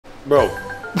Bro,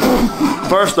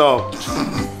 first off,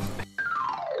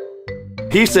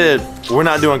 he said we're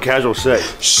not doing casual sex.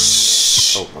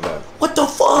 Shh. Oh, my bad. What the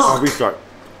fuck? I'll restart.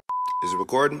 Is it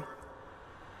recording?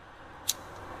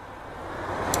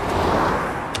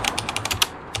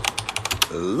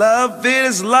 Love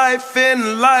is life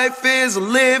and life is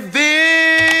living.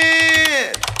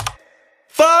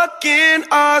 Fucking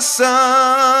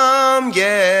awesome,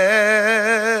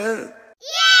 yeah.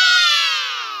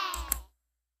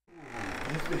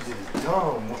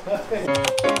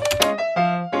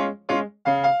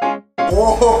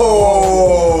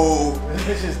 Whoa! This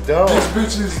bitch is dumb. This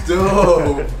bitch is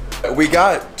dumb. We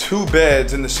got 2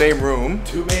 beds in the same room.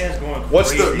 2 man's going crazy.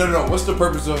 What's the no? What's the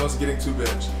purpose of us getting 2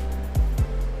 beds?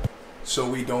 So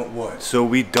we don't what? So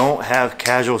we don't have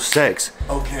casual sex.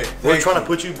 Okay. We're trying to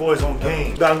put you boys on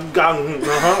game.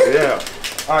 Yeah.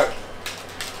 All right.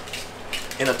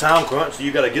 In a time crunch, so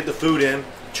you got to get the food in,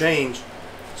 change,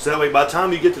 so that way by the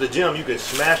time you get to the gym, you can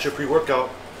smash your pre-workout.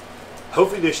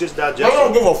 Hopefully this shit's digested. I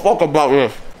don't give a fuck about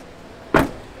this.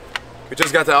 We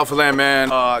just got to Alphaland, man.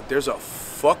 There's a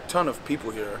fuck ton of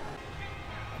people here.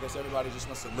 I guess everybody just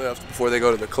must have left before they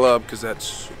go to the club, because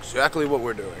that's exactly what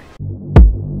we're doing.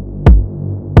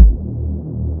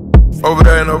 Over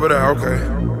there and over there, okay.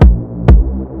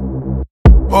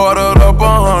 Ordered up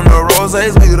 100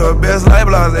 rosés, we the best like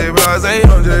blase,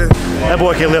 blase, That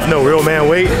boy can't lift no real man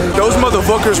weight. Those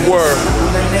motherfuckers were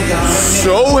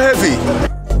so heavy.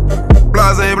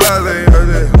 Blase, blase,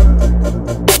 blase.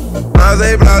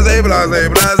 Blase, blase, blase,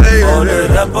 blase.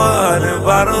 Ordered up 100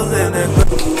 bottles in it.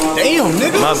 Damn,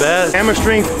 nigga. My bad. Hammer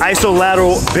strength,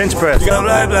 isolateral bench press. You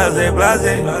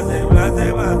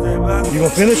gonna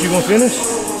finish? You gonna finish?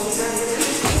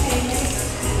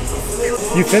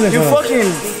 You finished. You fucking.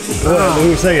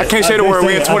 I can't say the word.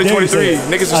 We in 2023.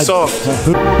 Niggas are soft.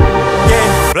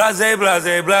 Yeah. Blase,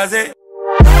 blase, blase.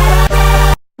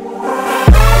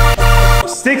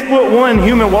 6'1"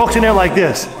 human walks in there like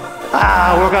this.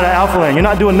 Work out at Alphaland. You're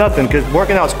not doing nothing because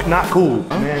working out's not cool.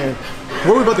 Man.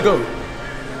 Where we about to go? I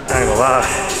ain't gonna lie.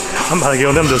 I'm about to get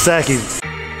on them Dosakis.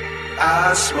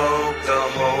 I smoked the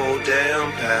whole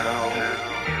damn pound.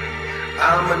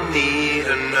 I'ma need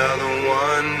another one.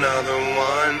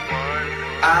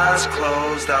 Eyes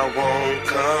closed, I won't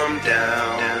come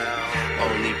down.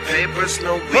 Only papers,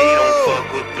 no weed, don't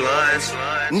fuck with blunts.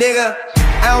 Nigga,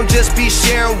 I don't just be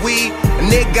sharing weed. A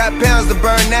nigga got pounds to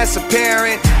burn, that's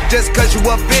apparent. Just cause you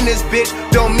up in this bitch,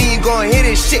 don't mean you gon' hit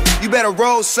this shit. You better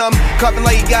roll some, coughing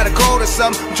like you got a cold or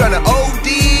something. I'm tryna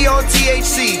OD on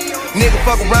THC. Nigga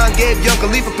fuck around, gave Young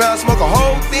Khalifa pound, smoke a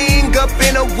whole thing up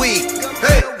in a week.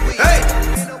 Hey, hey,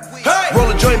 hey. Roll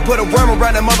a joint, put a worm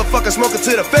around that motherfucker, smoke it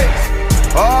to the face.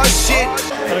 Oh shit.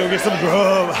 Gotta go get some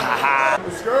grub.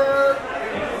 Skirt.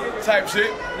 Type shit.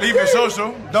 Leaving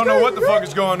social. Don't know what the fuck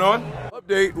is going on.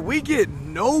 Update. We get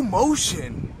no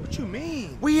motion. What you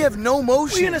mean? We have no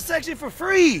motion. We in a section for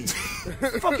free.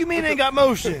 Fuck you mean ain't got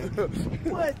motion?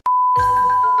 What?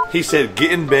 He said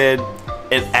get in bed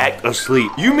and act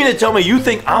asleep. You mean to tell me you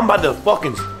think I'm about to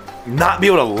fucking not be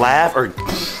able to laugh or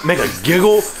make a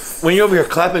giggle when you're over here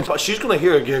clapping? She's gonna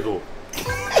hear a giggle.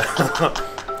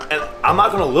 And I'm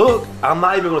not gonna look. I'm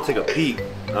not even gonna take a peek.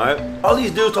 All right. All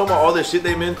these dudes talking about all this shit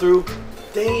they've been through.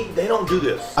 They don't do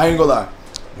this. I ain't gonna lie.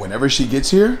 Whenever she gets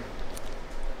here,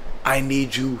 I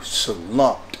need you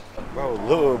slumped.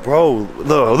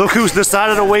 Look who's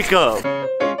decided to wake up.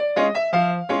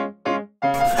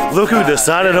 Look who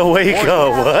decided to wake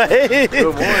up. What?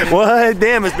 Good morning. What?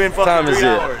 Damn, it's been fucking Time is 3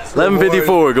 it? hours.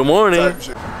 11:54. Good morning.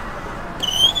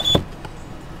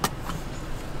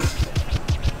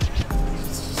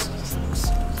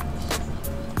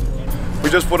 We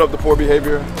just put up the poor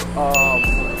behavior.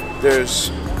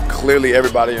 There's clearly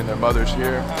everybody and their mothers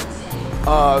here.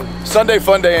 Sunday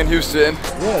fun day in Houston.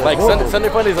 Yeah, like Sunday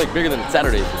fun day is like bigger than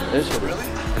Saturday. Really?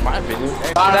 In my opinion.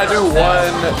 I do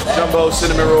 1 jumbo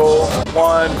cinnamon roll,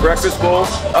 1 breakfast bowl.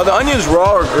 Are the onions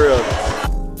raw or grilled?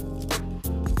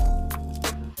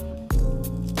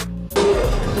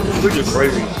 This is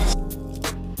crazy.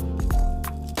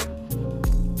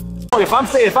 If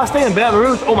I stay in Baton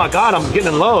Rouge, oh my God, I'm getting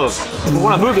in love. But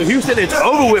when I move to Houston, it's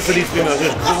over with for these females.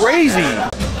 It's crazy.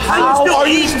 How are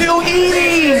you still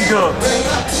eating?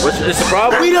 What's the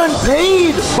problem? We done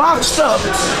paid, boxed up.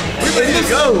 We ready to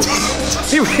go.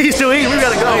 He's still eating. We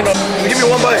gotta go. Give me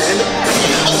 1 bite.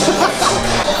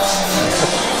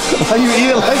 How you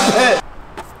eating like that?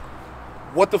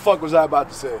 What the fuck was I about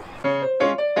to say?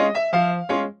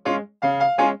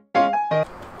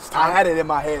 I had it in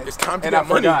my head. It's time to get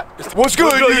money. What's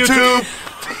good, YouTube?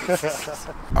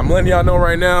 I'm letting y'all know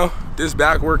right now, this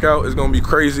back workout is gonna be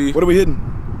crazy. What are we hitting?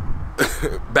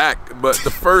 Back. but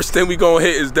the first thing we gonna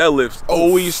hit is deadlifts.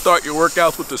 Always start your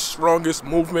workouts with the strongest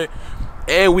movement,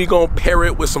 and we gonna pair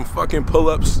it with some fucking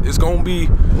pull-ups. It's gonna be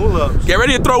pull-ups. Get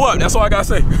ready to throw up. That's all I gotta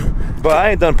say. But I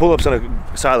ain't done pull-ups in a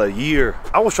solid year.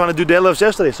 I was trying to do deadlifts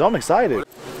yesterday, so I'm excited.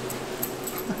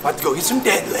 About to go get some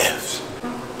deadlifts.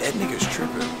 That nigga's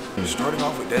tripping. Starting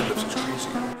off with deadlifts is crazy.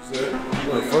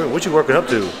 What you working up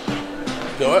to? You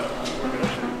know what?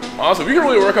 Honestly, we can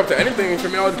really work up to anything. For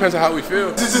me, it all depends on how we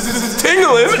feel.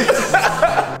 Tingling.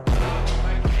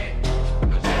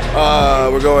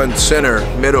 We're going center,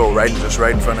 middle, right, just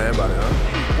right in front of everybody, huh?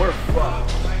 We're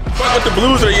fucked. Fuck with the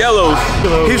blues or yellows.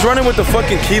 He's running with the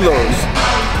fucking kilos.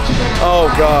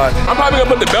 Oh God. I'm probably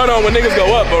gonna put the belt on when niggas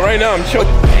go up, but right now I'm chilling.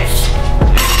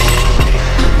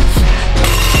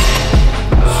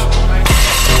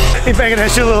 He making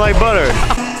that shit look like butter.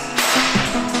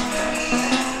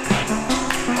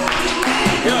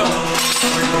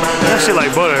 That shit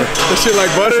like butter. That shit like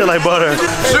butter? That shit like butter.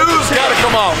 Shoes gotta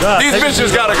come off. These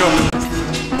bitches gotta go.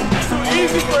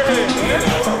 Easy for him, man.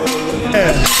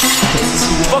 Yeah.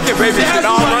 Fuck it, baby.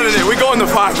 No, I'm running it. We going to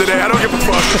 5 today. I don't give a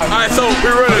fuck. Alright, so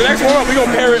we're running. The next warm up, we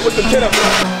gonna pair it with the chin up.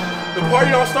 The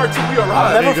party don't start till we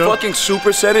arrive. I've never fucking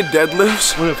supersetted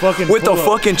deadlifts with the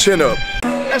fucking chin up.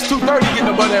 That's 230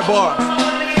 getting above that bar.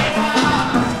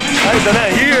 I ain't done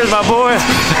that in years, my boy.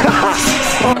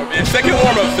 Man, second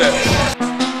warm up set.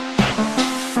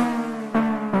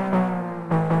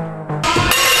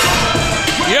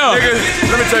 Yeah. Nigga,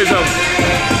 let me tell you something.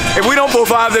 If we don't pull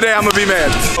 5 today, I'm gonna be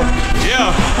mad.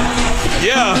 Yeah.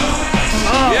 Yeah.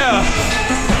 Yeah.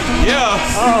 Yeah.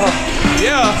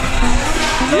 Yeah.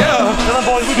 Yeah. Tell them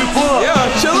boys we do pull-ups. Yeah,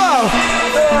 chill out.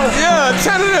 Yeah,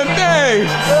 10 of them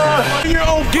things. Your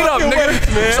own Get up, nigga. weights,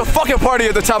 man. It's a fucking party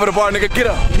at the top of the bar, nigga. Get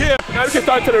up. Yeah, now we can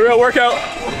start to the real workout.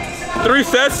 3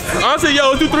 sets. Honestly, yo,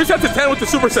 let's do 3 sets of 10 with the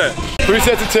superset. 3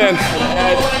 sets of 10.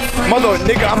 Mother,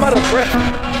 nigga, I'm out of breath.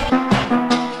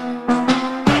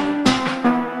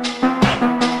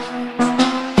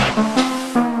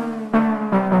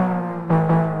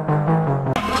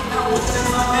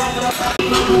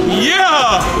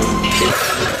 Yeah!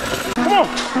 Come on!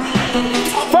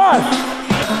 5!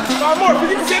 5 more,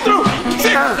 50% through!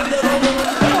 6!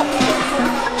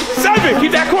 7!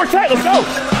 Keep that core tight, let's go!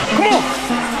 Come on!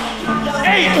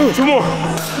 8! 2 more!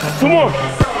 2 more!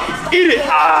 Eat it!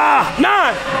 9!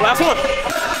 Last one!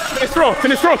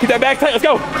 Finish strong, keep that back tight, let's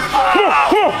go! Come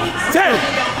on! 10!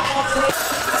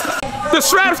 The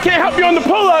straps can't help you on the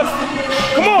pull-ups!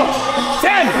 Come on!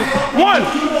 10! 1!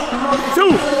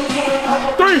 2!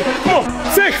 3, come on,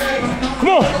 6, come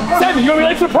on, 7, you gonna be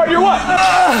late to the party or what?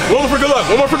 One more for good luck,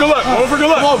 one more for good luck, one more for good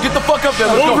luck. Come on, get the fuck up there,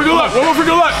 let's one go. More for good luck, one more for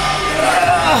good luck.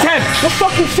 10, what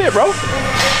fucking shit, bro?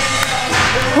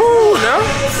 Whoo, now.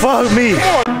 Fuck me.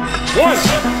 Come on, 1,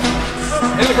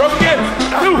 and the broke again,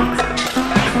 2,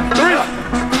 3,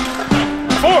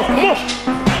 4, come on.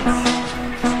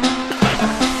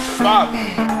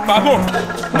 5 more,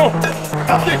 come on,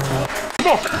 6,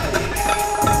 come on.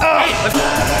 8,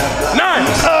 9,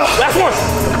 last one.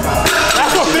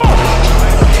 Last one.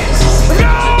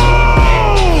 Go!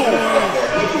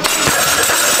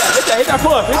 Hit that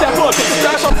pull up. Hit that pull up. Take the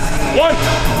straps off. 1,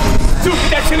 2, get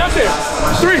that chin up there.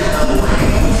 3,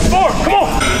 4, come on.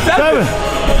 7,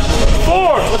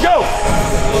 4, let's go.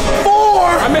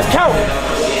 4. I missed count.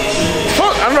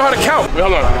 I don't know how to count. Wait,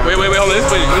 hold on. Wait, hold on.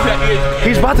 Wait.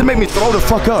 He's about to make me throw the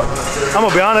fuck up. I'm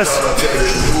gonna be honest.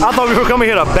 I thought we were coming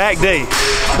here to back day.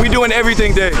 We doing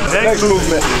everything day. Next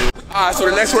movement. Alright, so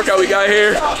the next workout we got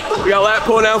here, we got lat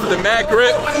pull down with the mad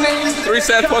grip. 3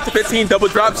 sets, 12 to 15, double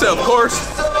drop set, of course.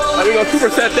 We're gonna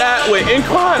superset that with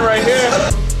incline right here.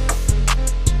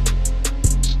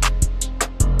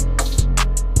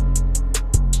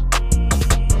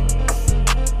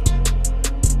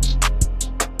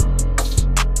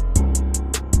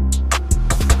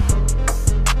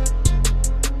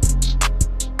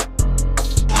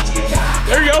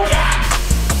 There you go.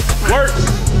 Work.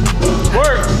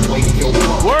 Work.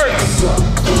 Work.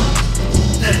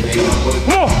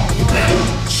 Come on.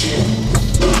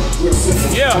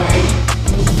 Yeah.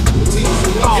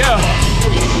 Yeah.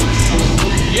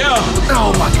 Yeah.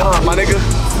 Oh my God, my nigga.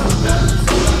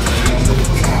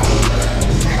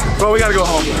 Bro, we gotta go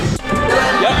home.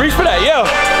 Yeah, reach for that, yeah.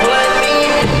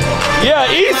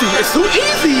 Yeah, easy. It's too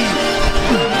easy.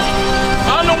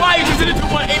 I don't know why you just did it to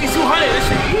 180, 200. This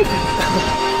shit easy.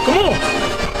 Come on.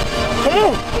 Come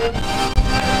on.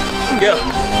 Yeah.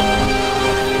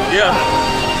 Yeah.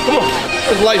 Come on.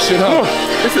 It's light shit, huh? Come on.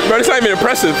 This is, bro, this not even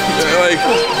impressive. Like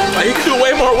he can do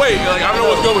way more weight. Like, I don't know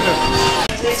what's good with him.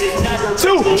 2.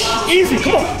 Easy,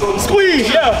 come on. Squeeze,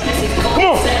 yeah. Come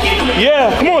on.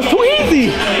 Yeah, come on, it's too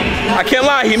easy. I can't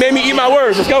lie, he made me eat my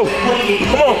words. Let's go.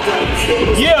 Come on.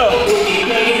 Yeah.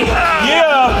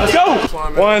 Yeah, let's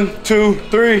go. 1, 2,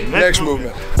 3. Next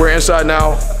movement. We're inside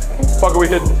now. Fuck, are we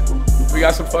hitting? We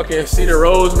got some fucking cedar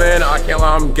rows, man. I can't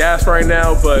lie, I'm gassed right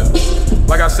now, but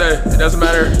like I said, it doesn't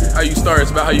matter how you start,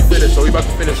 it's about how you finish. So we about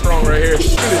to finish strong right here.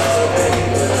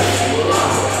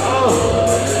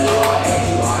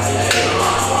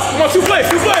 Come on, 2 plays,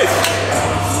 2 plays.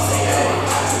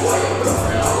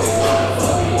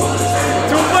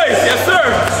 2 plays, yes sir.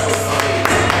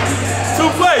 2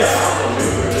 plays.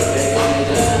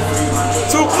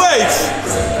 2 plays.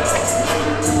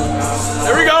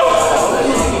 There we go.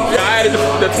 Yeah, I added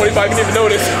the 25, you didn't even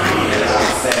notice.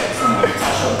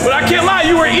 But I can't lie,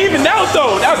 you were even out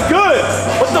though. That's good.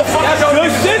 What the fuck? That's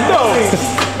good shit though.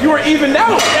 You were even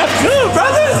out. That's good,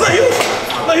 brother.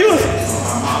 Like he was.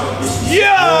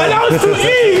 Yeah, that was too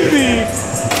easy.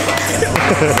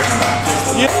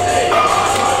 Yeah.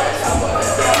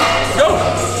 Go.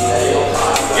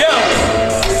 Yeah.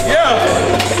 Yeah.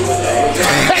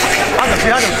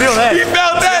 I can feel that. You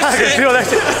felt that I shit. can feel that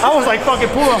shit. I was like fucking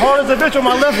pulling hard as a bitch on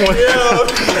my left one.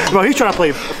 Yeah. Bro, he's trying to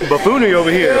play buffoonery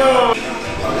over here. Yeah.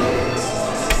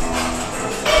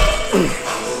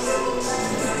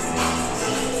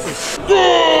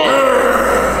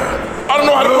 I don't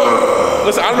know how to pose.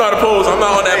 Listen, I don't know how to pose. I'm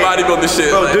not on that bodybuilding shit.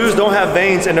 Bro, like, dudes don't have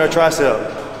veins in their tricep.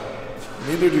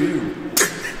 Neither do you.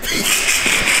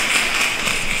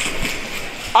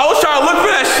 I was trying to look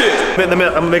for that shit. I'm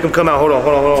gonna make them come out. Hold on.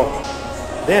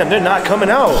 Damn, they're not coming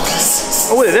out.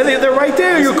 Oh wait, they're right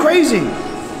there. You're crazy.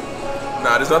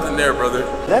 Nah, there's nothing there, brother.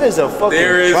 That is a fucking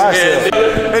There is. tricep.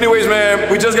 Anyways, man,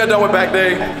 we just got done with back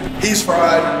day. He's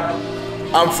fried.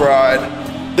 I'm fried.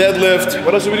 Deadlift.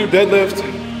 What else did we do? Deadlift.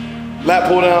 Lat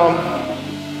pull down.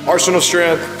 Arsenal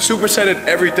strength. Supersetted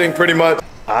everything pretty much.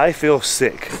 I feel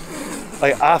sick.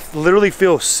 Like, I literally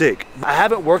feel sick. I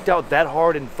haven't worked out that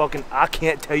hard in fucking, I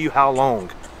can't tell you how long.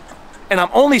 And I'm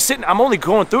only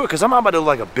going through it because I'm not about to look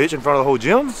like a bitch in front of the whole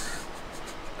gym.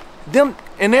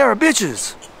 And they're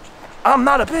bitches. I'm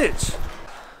not a bitch.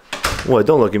 What,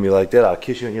 don't look at me like that. I'll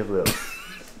kiss you on your lip.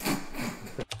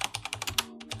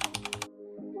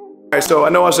 All right, so I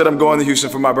know I said I'm going to Houston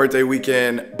for my birthday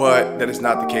weekend, but that is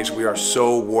not the case. We are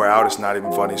so wore out, it's not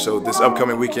even funny. So this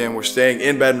upcoming weekend, we're staying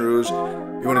in Baton Rouge.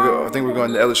 You wanna go? I think we're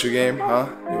going to the LSU game, huh?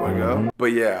 You wanna go?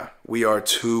 But yeah, we are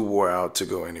too wore out to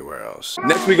go anywhere else.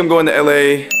 Next week I'm going to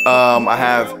LA. I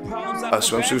have a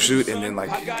swimsuit shoot and then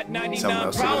like something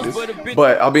else to go do.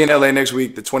 But I'll be in LA next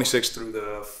week, the 26th through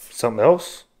the... Something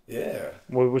else? Yeah.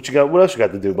 What you got? What else you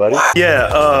got to do, buddy? Yeah,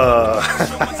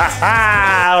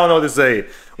 I don't know what to say.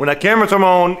 When that camera turn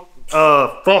on,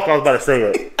 fuck, I was about to say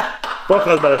it. Fuck,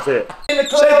 I was about to say it. Shake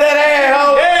that ass,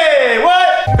 ho! Hey,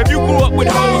 what? If you grew up with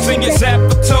hoes in your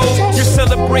zappatos, you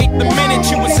celebrate the minute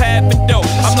you was having dough.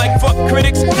 I'm like, fuck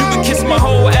critics, you can kiss my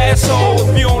whole asshole.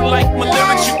 If you don't like my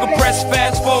lyrics, you can press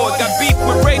fast forward. Got beef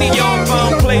with radio if I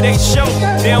don't play they show.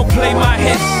 They don't play my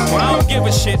hits, well, I don't give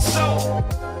a shit, so